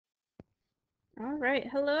All right,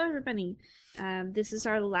 hello everybody. This is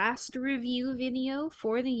our last review video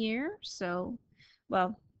for the year,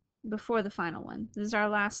 well, before the final one. This is our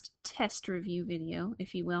last test review video,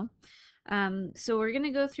 if you will. So we're going to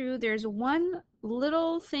go through, there's one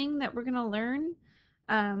little thing that we're going to learn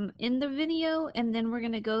in the video, and then we're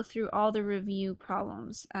going to go through all the review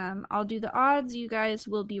problems. I'll do the odds, you guys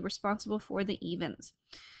will be responsible for the evens.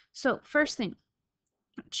 So first thing,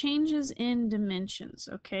 changes in dimensions,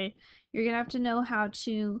 okay? You're gonna have to know how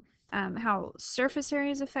surface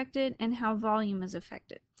area is affected and how volume is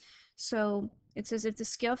affected. So it says if the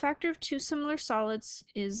scale factor of two similar solids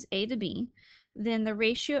is A to B, then the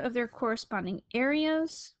ratio of their corresponding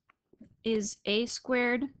areas is A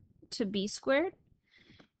squared to B squared,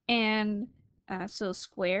 and so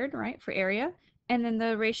squared, right, for area, and then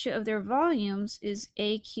the ratio of their volumes is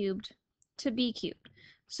A cubed to B cubed.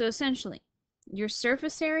 So essentially, your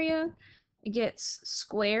surface area gets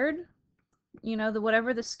squared,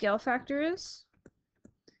 whatever the scale factor is.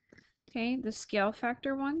 Okay, the scale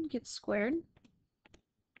factor one gets squared.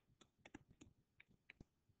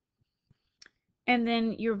 And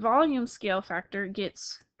then your volume scale factor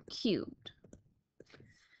gets cubed.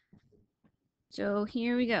 So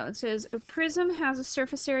here we go. It says a prism has a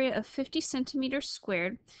surface area of 50 centimeters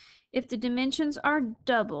squared. If the dimensions are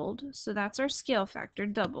doubled, so that's our scale factor,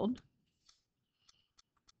 doubled.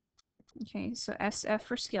 Okay, so SF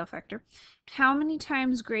for scale factor. How many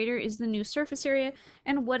times greater is the new surface area,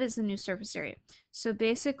 and what is the new surface area? So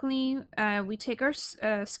basically, we take our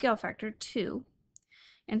scale factor, 2,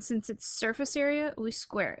 and since it's surface area, we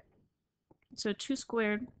square it. So 2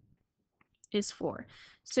 squared is 4.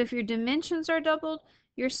 So if your dimensions are doubled,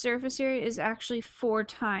 your surface area is actually 4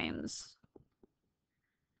 times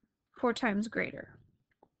greater.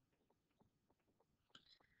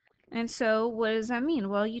 And so what does that mean?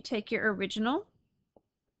 Well, you take your original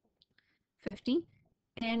 50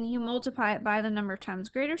 and you multiply it by the number of times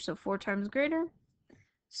greater, so 4 times greater.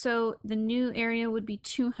 So the new area would be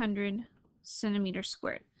 200 centimeters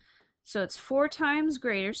squared. So it's 4 times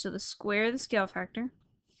greater, so the square of the scale factor.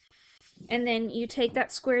 And then you take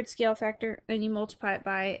that squared scale factor and you multiply it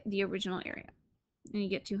by the original area, and you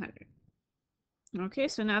get 200. Okay,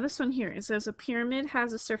 so now this one here, it says a pyramid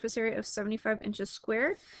has a surface area of 75 inches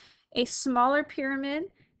squared. A smaller pyramid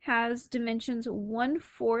has dimensions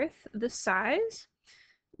 1/4 the size.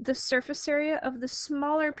 The surface area of the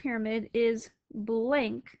smaller pyramid is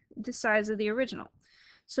blank the size of the original.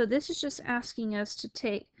 So this is just asking us to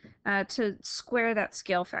to square that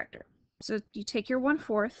scale factor. So you take your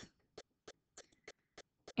 1/4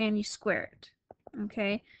 and you square it,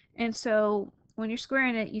 okay? And so when you're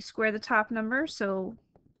squaring it, you square the top number, so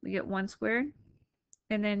we get 1 squared,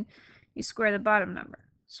 and then you square the bottom number.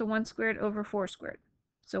 So 1 squared over 4 squared.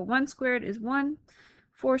 So 1 squared is 1,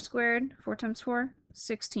 4 squared, 4 times 4,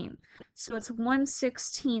 16. So it's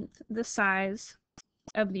 1/16 the size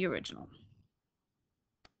of the original.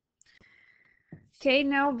 Okay,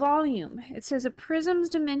 now volume. It says a prism's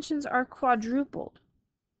dimensions are quadrupled.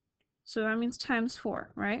 So that means times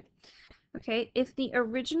 4, right? Okay, if the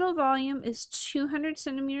original volume is 200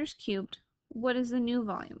 centimeters cubed, what is the new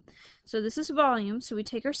volume? So this is volume, so we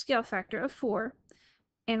take our scale factor of 4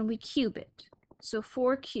 and we cube it. So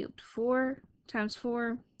 4 cubed, 4 times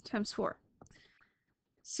 4 times 4,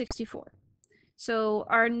 64. So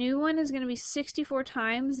our new one is going to be 64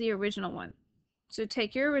 times the original one. So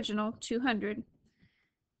take your original, 200,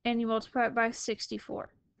 and you multiply it by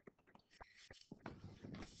 64.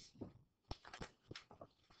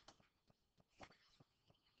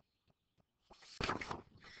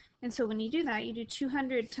 And so when you do that, you do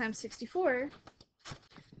 200 times 64,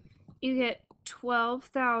 you get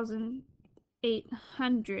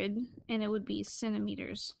 12,800, and it would be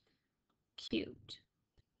centimeters cubed.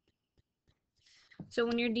 So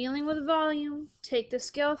when you're dealing with volume, take the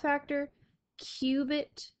scale factor, cube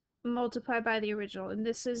it, multiply by the original. And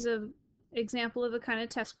this is an example of a kind of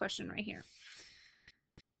test question right here.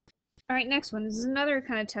 All right, next one. This is another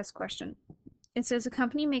kind of test question. It says a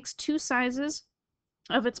company makes 2 sizes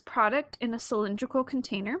of its product in a cylindrical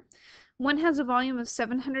container. One has a volume of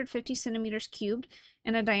 750 centimeters cubed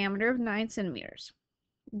and a diameter of 9 centimeters.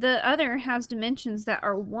 The other has dimensions that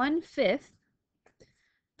are 1/5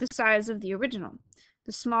 the size of the original.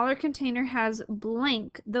 The smaller container has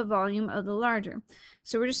blank the volume of the larger.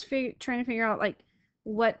 So we're just trying to figure out like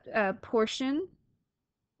what portion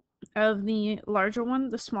of the larger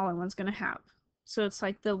one the smaller one's going to have. So it's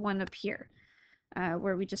like the one up here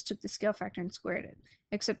where we just took the scale factor and squared it.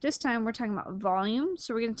 Except this time we're talking about volume.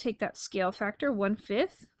 So we're going to take that scale factor,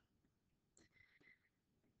 1/5,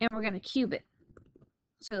 and we're going to cube it.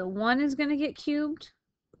 So the 1 is going to get cubed,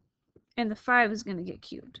 and the 5 is going to get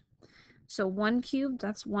cubed. So 1 cubed,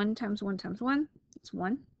 that's 1 times 1 times 1, it's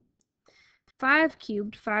 1. 5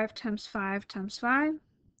 cubed, 5 times 5 times 5,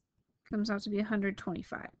 comes out to be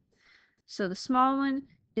 125. So the small one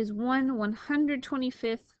is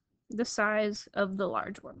 1/125th the size of the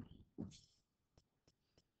large one.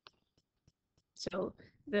 So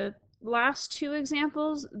the last two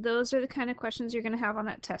examples, those are the kind of questions you're going to have on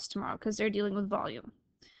that test tomorrow because they're dealing with volume.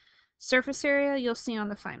 Surface area, you'll see on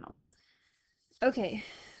the final. Okay,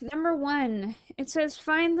 number 1, it says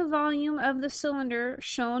find the volume of the cylinder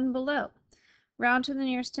shown below. Round to the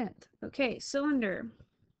nearest tenth. Okay, cylinder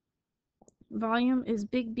volume is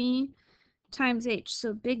big B times H.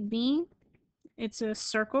 So big B, it's a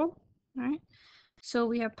circle, right? So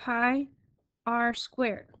we have pi r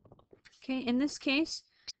squared. Okay, in this case,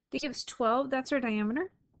 they give us 12, that's our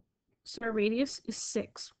diameter. So our radius is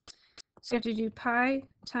 6. So you have to do pi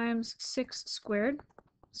times 6 squared,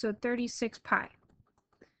 so 36 pi.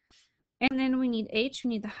 And then we need h, we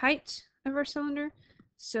need the height of our cylinder,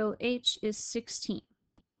 so h is 16.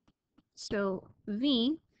 So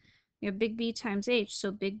v, we have big B times h,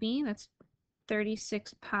 so big B, that's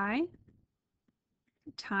 36 pi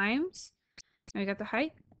times, and we got the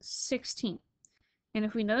height, 16. And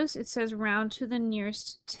if we notice, it says round to the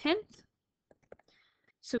nearest tenth.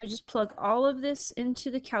 So we just plug all of this into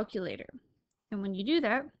the calculator. And when you do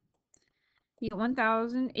that, you get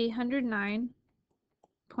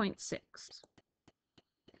 1,809.6.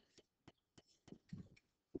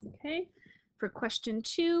 Okay, for question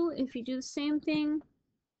 2, if you do the same thing,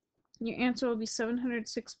 your answer will be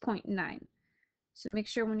 706.9. So make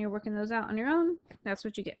sure when you're working those out on your own, that's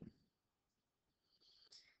what you get.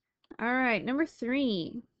 All right, number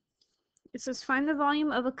 3. It says find the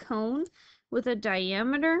volume of a cone with a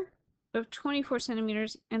diameter of 24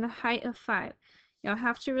 centimeters and a height of 5. You'll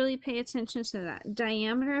have to really pay attention to that.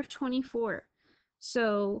 Diameter of 24.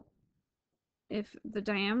 So if the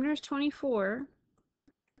diameter is 24,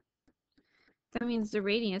 that means the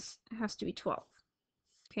radius has to be 12.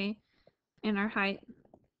 Okay, and our height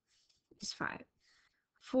is 5.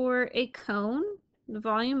 For a cone, the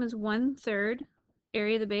volume is 1/3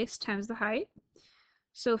 area of the base times the height.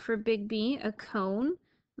 So for big B, a cone,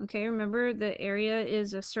 okay, remember the area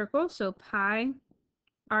is a circle, so pi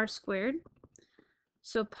r squared.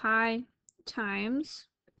 So pi times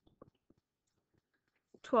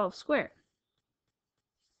 12 squared.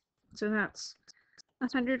 So that's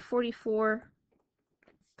 144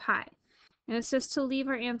 pi. And it says to leave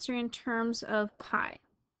our answer in terms of pi.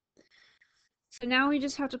 So now we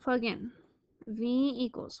just have to plug in. V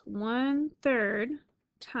equals 1/3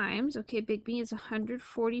 times, okay, big B is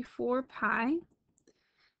 144 pi.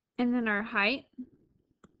 And then our height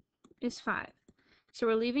is 5. So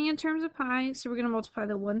we're leaving in terms of pi, so we're going to multiply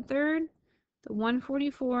the 1/3, the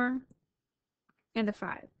 144, and the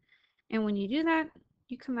 5. And when you do that,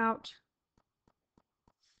 you come out,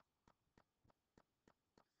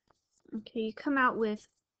 okay, you come out with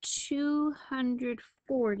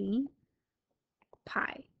 240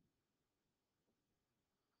 pi.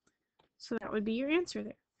 So that would be your answer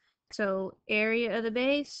there. So area of the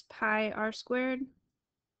base, pi r squared,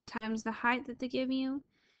 times the height that they give you,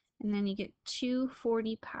 and then you get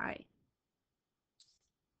 240 pi.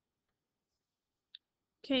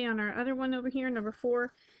 Okay, on our other one over here, number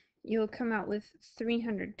 4, you'll come out with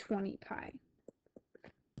 320 pi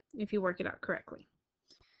if you work it out correctly.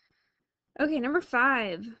 Okay, number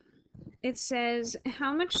 5. It says,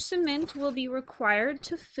 how much cement will be required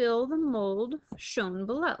to fill the mold shown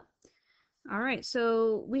below? All right,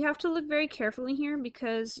 so we have to look very carefully here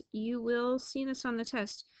because you will see this on the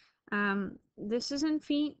test. This is in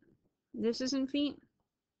feet, this is in feet,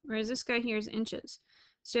 whereas this guy here is inches.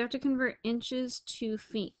 So you have to convert inches to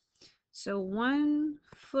feet. So 1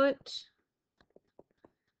 foot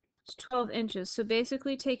is 12 inches. So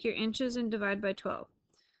basically take your inches and divide by 12.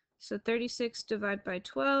 So 36 divided by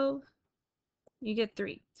 12, you get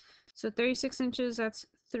 3. So 36 inches, that's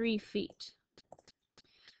 3 feet.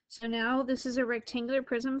 So now this is a rectangular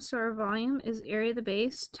prism, so our volume is area of the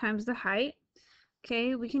base times the height.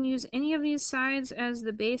 Okay, we can use any of these sides as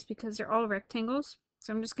the base because they're all rectangles.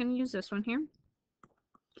 So I'm just going to use this one here.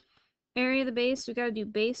 Area of the base, we got to do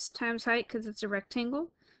base times height because it's a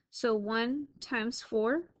rectangle. So 1 times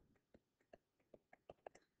 4,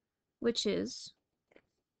 which is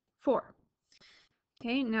 4.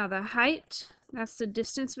 Okay, now the height, that's the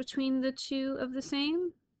distance between the two of the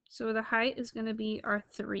same. So the height is going to be our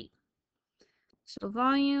 3. So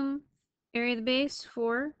volume, area of the base,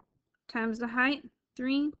 4, times the height,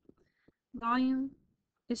 3. Volume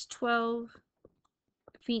is 12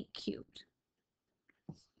 feet cubed.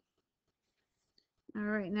 All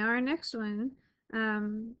right, now our next one,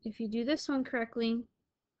 if you do this one correctly,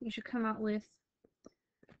 you should come out with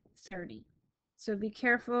 30. So be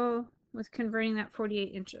careful with converting that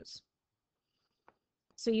 48 inches.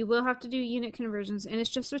 So you will have to do unit conversions, and it's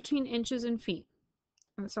just between inches and feet.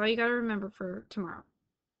 That's all you got to remember for tomorrow.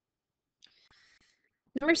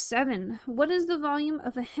 Number 7, what is the volume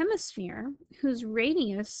of a hemisphere whose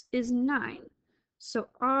radius is 9? So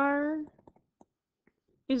R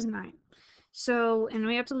is 9. So, and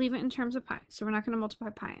we have to leave it in terms of pi, so we're not going to multiply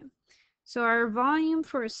pi in. So our volume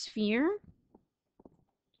for a sphere,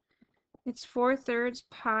 it's 4/3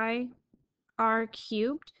 pi r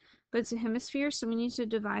cubed, but it's a hemisphere, so we need to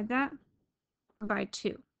divide that by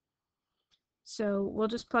 2. So we'll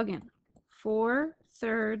just plug in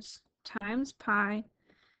 4/3 times pi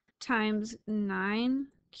times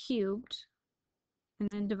 9 cubed, and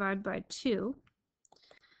then divide by 2.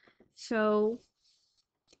 So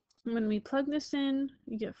when we plug this in,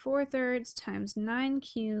 we get 4/3 times 9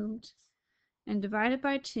 cubed and divide it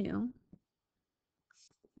by 2.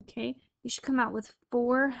 Okay, you should come out with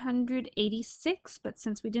 486, but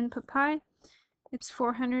since we didn't put pi, it's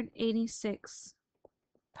 486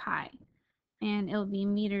 pi, and it'll be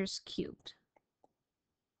meters cubed.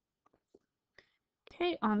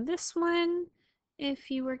 Okay, on this one,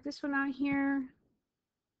 if you work this one out here,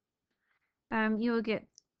 you will get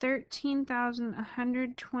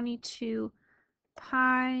 13,122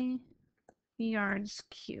 pi yards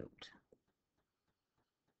cubed.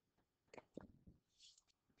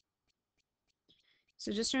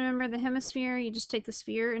 So just remember the hemisphere, you just take the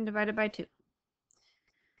sphere and divide it by 2.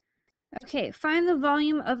 Okay, find the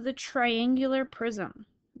volume of the triangular prism.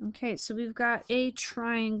 Okay, so we've got a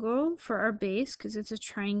triangle for our base because it's a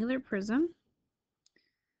triangular prism.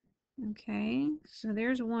 Okay, so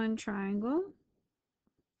there's one triangle.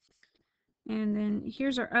 And then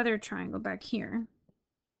here's our other triangle back here.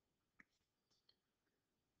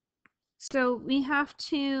 So we have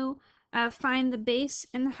to find the base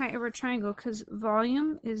and the height of our triangle because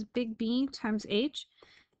volume is big B times H.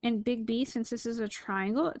 And big B, since this is a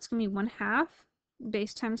triangle, it's going to be 1/2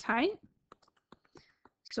 base times height.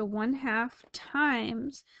 So 1/2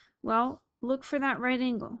 times, well, look for that right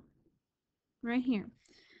angle right here.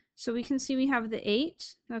 So we can see we have the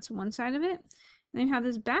 8, that's one side of it. And then we have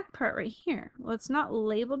this back part right here. Well, it's not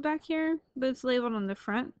labeled back here, but it's labeled on the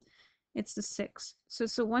front. It's the 6. So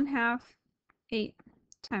it's 1/2 8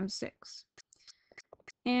 times 6.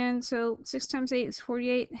 And so 6 times 8 is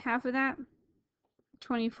 48. Half of that,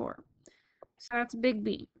 24. So that's big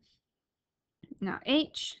B. Now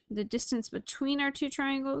H, the distance between our two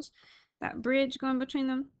triangles, that bridge going between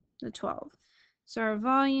them, the 12. So our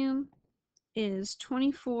volume is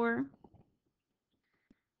 24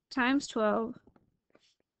 times 12,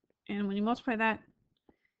 and when you multiply that,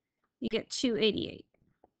 you get 288.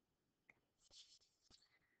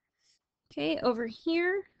 Okay, over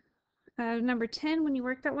here, number 10, when you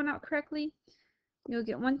work that one out correctly, you'll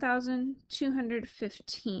get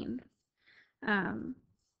 1,215.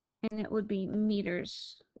 And it would be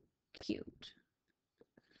meters cubed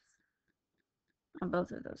on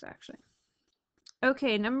both of those, actually.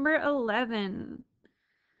 Okay, number 11.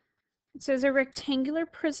 It says a rectangular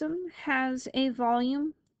prism has a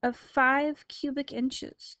volume of 5 cubic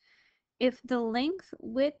inches. If the length,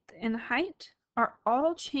 width, and height are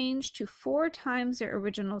all changed to 4 times their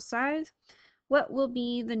original size, what will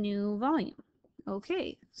be the new volume?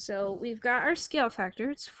 Okay, so we've got our scale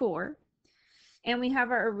factor, it's 4, and we have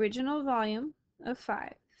our original volume of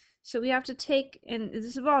 5. So we have to take, and this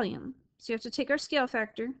is volume, so you have to take our scale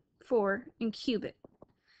factor, 4, and cube it.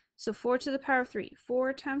 So 4 to the power of 3.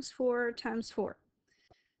 4 times 4 times 4.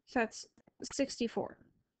 So that's 64.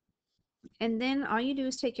 And then all you do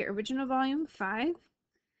is take your original volume, 5,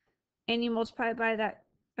 and you multiply it by that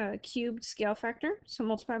cubed scale factor. So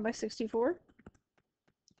multiply by 64.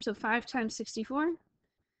 So 5 times 64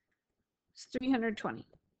 is 320.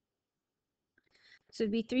 So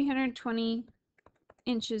it'd be 320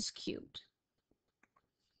 inches cubed.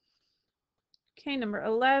 Okay, number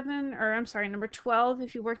 11, or I'm sorry, number 12,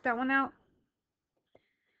 if you work that one out,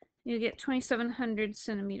 you get 2,700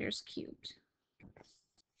 centimeters cubed.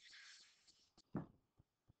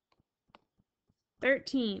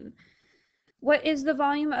 13. What is the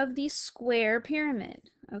volume of the square pyramid?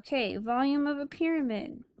 Okay, volume of a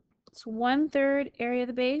pyramid. It's 1/3 area of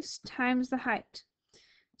the base times the height.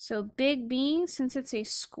 So big B, since it's a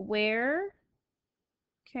square,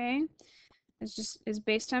 okay, is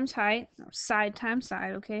base times height, or side times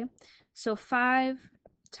side, okay? So 5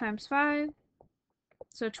 times 5,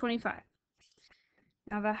 so 25.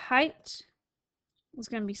 Now the height is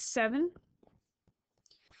going to be 7.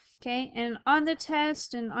 Okay, and on the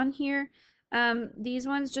test and on here, these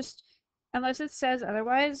ones just, unless it says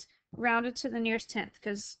otherwise, round it to the nearest tenth,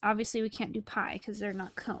 because obviously we can't do pi because they're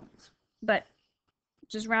not cones. But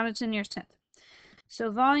just round it to the nearest tenth.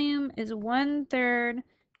 So volume is 1/3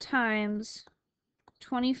 times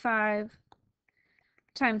 25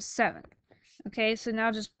 times 7. Okay, so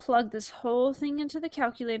now just plug this whole thing into the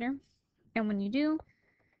calculator, and when you do,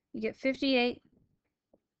 you get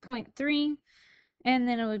 58.3, and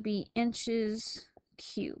then it would be inches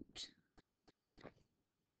cubed.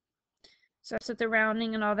 So that's with the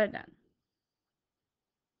rounding and all that done.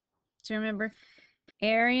 So remember,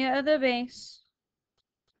 area of the base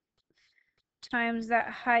times that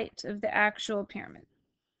height of the actual pyramid.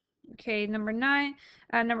 Okay,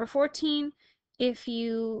 number 14, if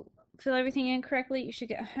you fill everything in correctly, you should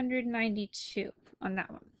get 192 on that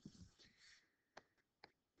one.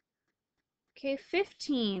 Okay,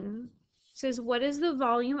 15 says, what is the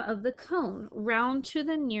volume of the cone? Round to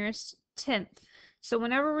the nearest tenth. So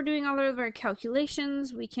whenever we're doing all of our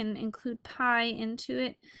calculations, we can include pi into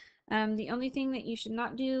it. The only thing that you should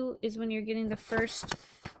not do is when you're getting the first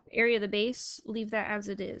area of the base, leave that as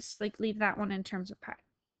it is. Like, leave that one in terms of pi.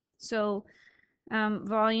 So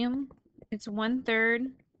volume, it's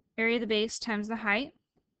 1/3 area of the base times the height.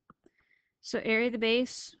 So area of the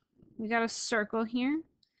base, we got a circle here.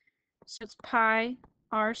 So it's pi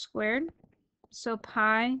r squared. So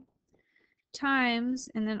pi times,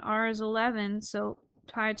 and then r is 11, so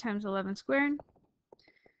pi times 11 squared.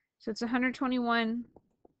 So it's 121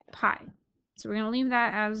 pi. So we're going to leave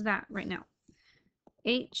that as that right now.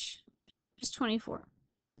 H is 24.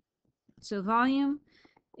 So volume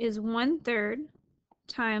is 1/3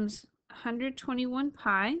 times 121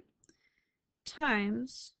 pi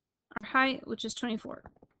times our height, which is 24.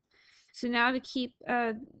 So now to keep,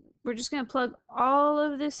 we're just going to plug all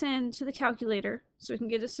of this into the calculator so we can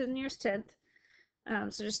get us to the nearest tenth.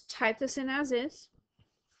 So just type this in as is.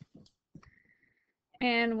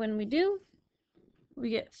 And when we do, we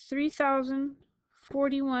get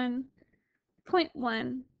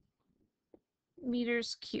 3,041.1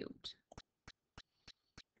 meters cubed.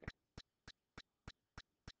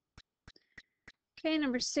 Okay,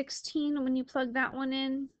 number 16, when you plug that one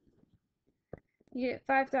in, you get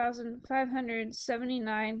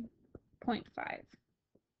 5,579.5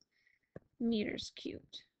 meters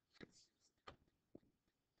cubed.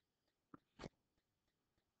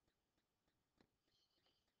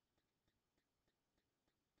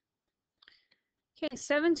 Okay,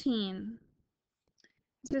 17.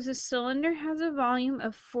 Says a cylinder has a volume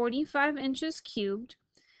of 45 inches cubed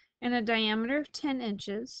and a diameter of 10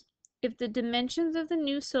 inches. If the dimensions of the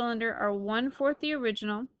new cylinder are 1/4 the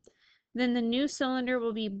original, then the new cylinder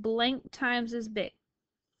will be blank times as big.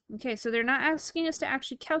 Okay, so they're not asking us to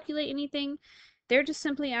actually calculate anything. They're just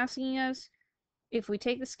simply asking us, if we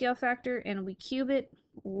take the scale factor and we cube it,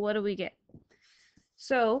 what do we get?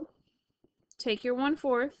 So take your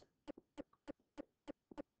 1/4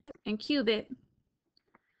 and cube it.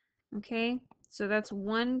 Okay, so that's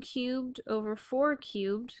 1 cubed over 4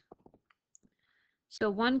 cubed. So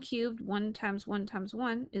 1 cubed, 1 times 1 times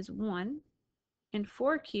 1 is 1, and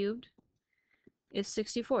 4 cubed is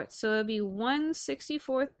 64th. So it'll be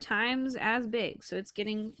 1/64 times as big. So it's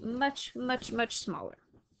getting much, much, much smaller.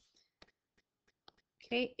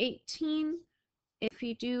 Okay, 18. If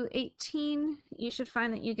you do 18, you should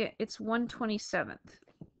find that you get, it's 1/27th.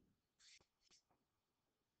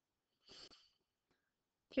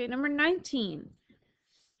 Okay, number 19.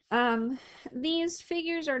 These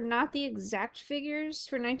figures are not the exact figures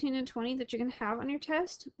for 19 and 20 that you're going to have on your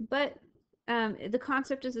test, but the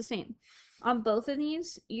concept is the same. On both of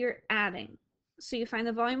these, you're adding. So you find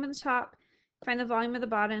the volume at the top, find the volume at the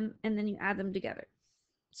bottom, and then you add them together.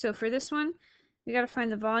 So for this one, we got to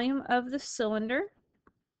find the volume of the cylinder.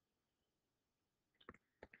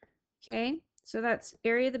 Okay, so that's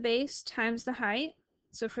area of the base times the height.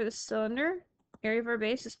 So for the cylinder, area of our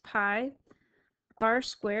base is pi r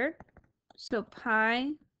squared. So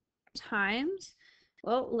pi times,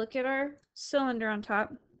 well, look at our cylinder on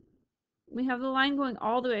top. We have the line going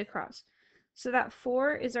all the way across. So that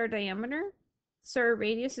 4 is our diameter. So our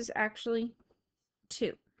radius is actually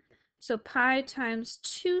 2. So pi times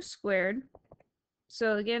 2 squared.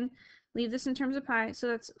 So again, leave this in terms of pi. So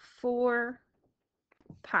that's 4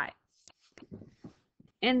 pi.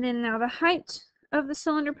 And then now the height of the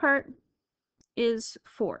cylinder part is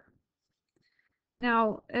 4.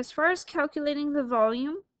 Now, as far as calculating the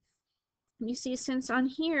volume, you see, since on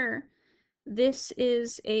here, this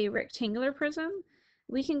is a rectangular prism,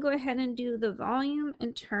 we can go ahead and do the volume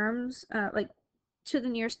in terms, like to the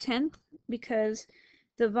nearest tenth, because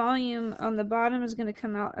the volume on the bottom is going to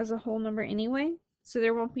come out as a whole number anyway, so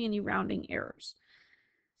there won't be any rounding errors.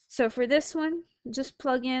 So for this one, just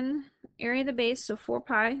plug in area of the base, so 4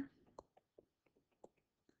 pi,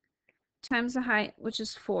 times the height, which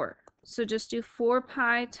is 4. So just do 4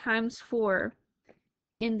 pi times 4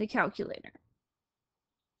 in the calculator.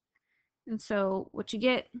 And so what you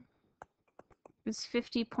get is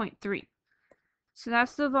 50.3. So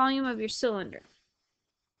that's the volume of your cylinder.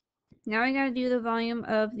 Now I gotta do the volume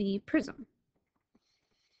of the prism.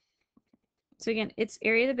 So again, it's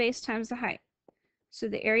area of the base times the height. So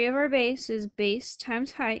the area of our base is base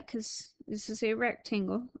times height, because this is a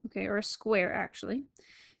rectangle, okay, or a square actually.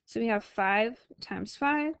 So we have 5 times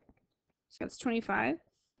 5, so that's 25.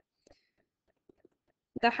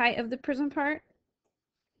 The height of the prism part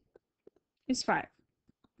is 5.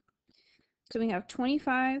 So we have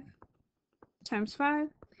 25 times 5,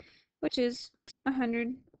 which is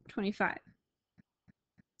 125.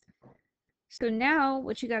 So now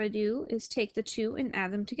what you got to do is take the two and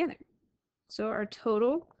add them together. So our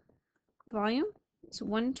total volume is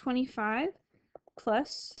 125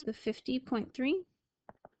 plus the 50.3.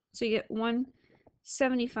 So you get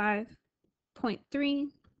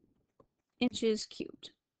 175.3 inches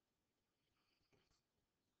cubed.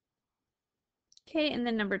 Okay, and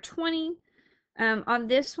then number 20. On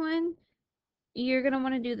this one, you're going to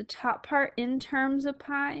want to do the top part in terms of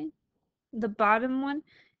pi, the bottom one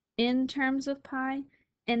in terms of pi,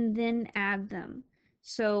 and then add them.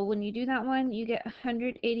 So when you do that one, you get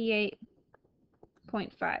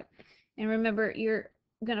 188.5. And remember, you're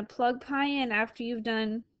going to plug pi in after you've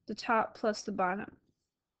done the top plus the bottom.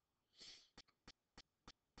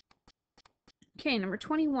 Okay, number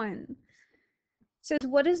 21 says,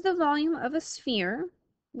 what is the volume of a sphere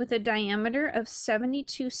with a diameter of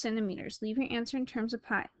 72 centimeters? Leave your answer in terms of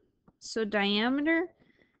pi. So diameter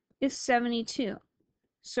is 72.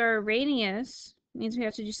 So our radius means we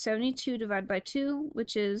have to do 72 divided by 2,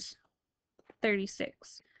 which is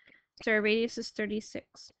 36. So our radius is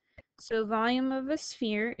 36. So volume of a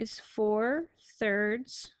sphere is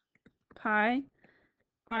 4/3 pi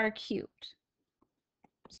r cubed.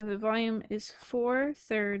 So the volume is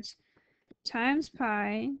 4/3 times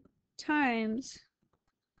pi times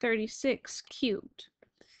 36 cubed.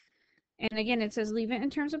 And again, it says leave it in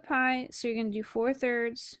terms of pi, so you're going to do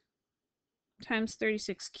 4/3 times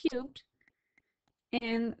 36 cubed,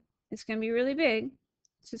 and it's going to be really big,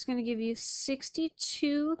 so it's going to give you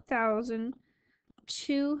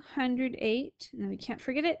 62,208, and we can't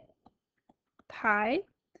forget it, pi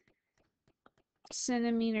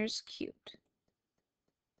centimeters cubed.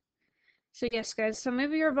 So yes, guys, some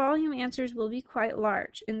of your volume answers will be quite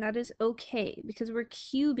large, and that is okay, because we're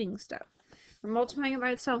cubing stuff. We're multiplying it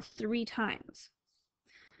by itself 3 times.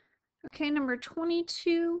 Okay, number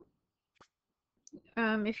 22.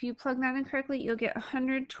 If you plug that in correctly, you'll get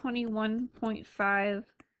 121.5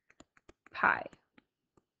 pi.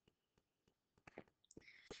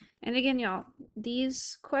 And again, y'all,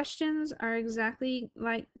 these questions are exactly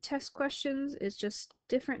like test questions. It's just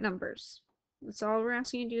different numbers. That's all we're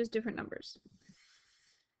asking you to do is different numbers.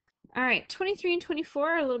 All right, 23 and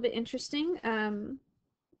 24 are a little bit interesting.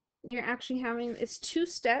 You're actually having, it's 2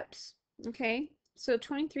 steps, okay? So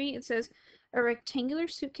 23, it says, a rectangular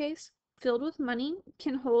suitcase filled with money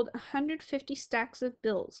can hold 150 stacks of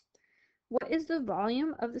bills. What is the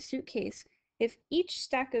volume of the suitcase if each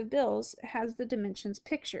stack of bills has the dimensions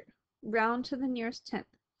pictured? Round to the nearest tenth.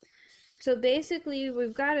 So basically,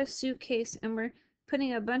 we've got a suitcase and we're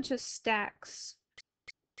putting a bunch of stacks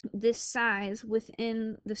this size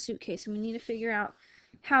within the suitcase, and we need to figure out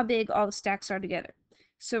how big all the stacks are together.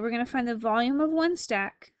 So we're going to find the volume of one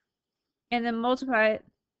stack and then multiply it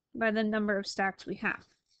by the number of stacks we have.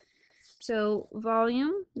 So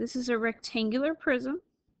volume, this is a rectangular prism,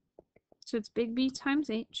 so it's big B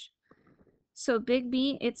times H. So big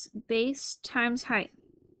B, it's base times height.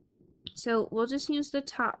 So we'll just use the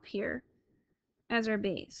top here as our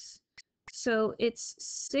base. So it's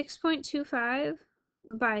 6.25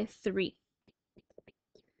 by 3.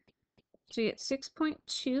 So you get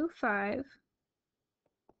 6.25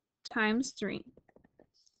 times 3.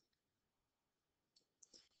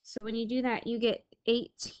 So when you do that, you get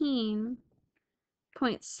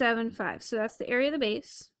 18.75. So that's the area of the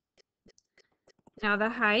base. Now the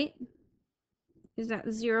height is at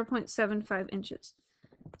 0.75 inches.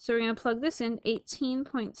 So we're going to plug this in,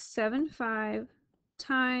 18.75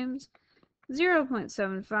 times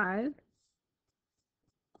 0.75,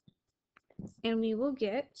 and we will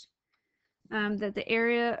get that the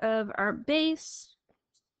area of our base,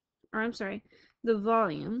 or I'm sorry, the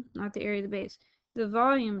volume, not the area of the base, The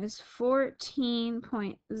volume is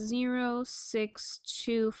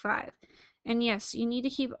 14.0625. And yes, you need to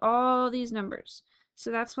keep all these numbers.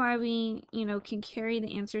 So that's why we, can carry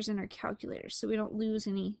the answers in our calculator so we don't lose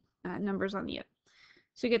any numbers on the end.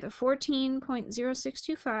 So we get the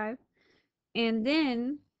 14.0625, and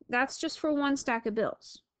then that's just for one stack of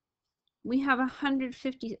bills. We have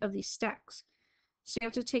 150 of these stacks. So you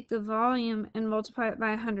have to take the volume and multiply it by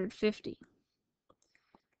 150.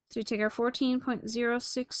 So we take our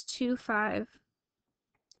 14.0625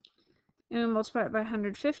 and we multiply it by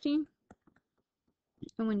 150.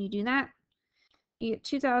 And when you do that, you get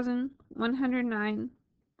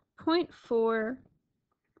 2,109.4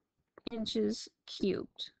 inches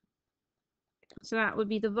cubed. So that would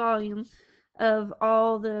be the volume of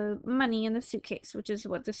all the money in the suitcase, which is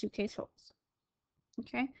what the suitcase holds.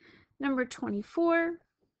 Okay, number 24,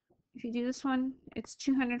 if you do this one, it's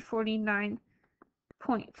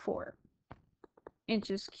 249.4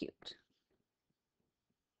 inches cubed.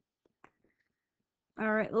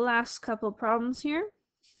 All right, last couple problems here.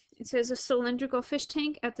 It says a cylindrical fish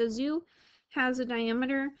tank at the zoo has a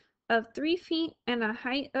diameter of 3 feet and a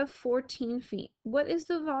height of 14 feet. What is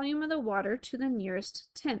the volume of the water to the nearest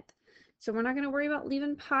tenth? So we're not going to worry about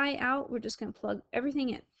leaving pi out. We're just going to plug everything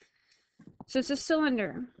in. So it's a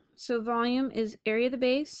cylinder. So volume is area of the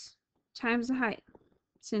base times the height.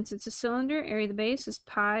 Since it's a cylinder, area of the base is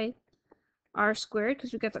pi r squared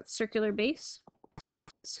because we've got that circular base.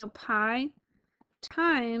 So pi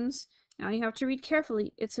times, now you have to read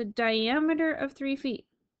carefully, it's a diameter of 3 feet.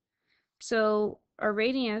 So our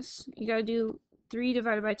radius, you got to do 3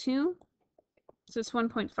 divided by 2, so it's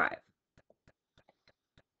 1.5.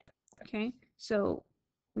 Okay, so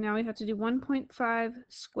now we have to do 1.5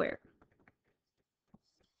 squared.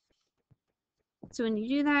 So when you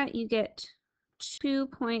do that, you get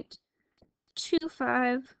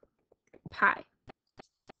 2.25 pi.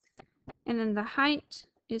 And then the height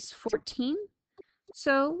is 14.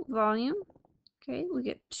 So volume, okay, we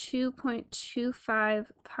get 2.25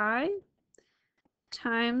 pi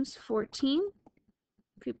times 14.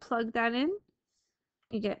 If you plug that in,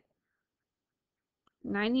 you get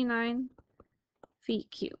 99 feet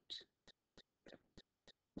cubed.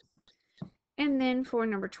 And then for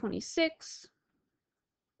number 26,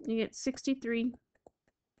 you get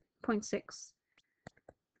 63.6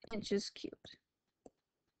 inches cubed.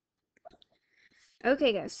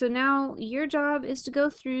 Okay, guys, so now your job is to go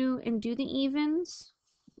through and do the evens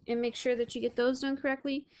and make sure that you get those done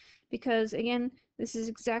correctly, because again, this is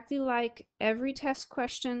exactly like every test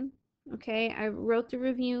question. Okay, I wrote the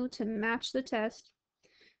review to match the test.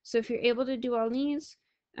 So if you're able to do all these,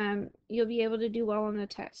 you'll be able to do well on the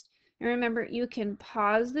test. And remember, you can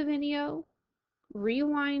pause the video,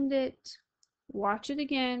 rewind it, watch it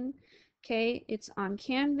again. Okay, it's on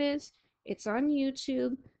Canvas, it's on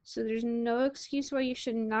YouTube, so there's no excuse why you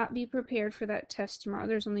should not be prepared for that test tomorrow.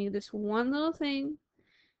 There's only this one little thing,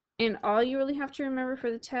 and all you really have to remember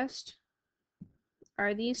for the test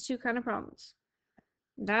are these two kind of problems.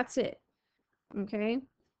 That's it. Okay,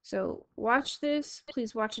 so watch this.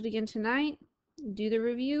 Please watch it again tonight. Do the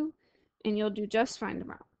review, and you'll do just fine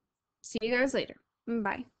tomorrow. See you guys later.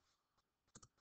 Bye.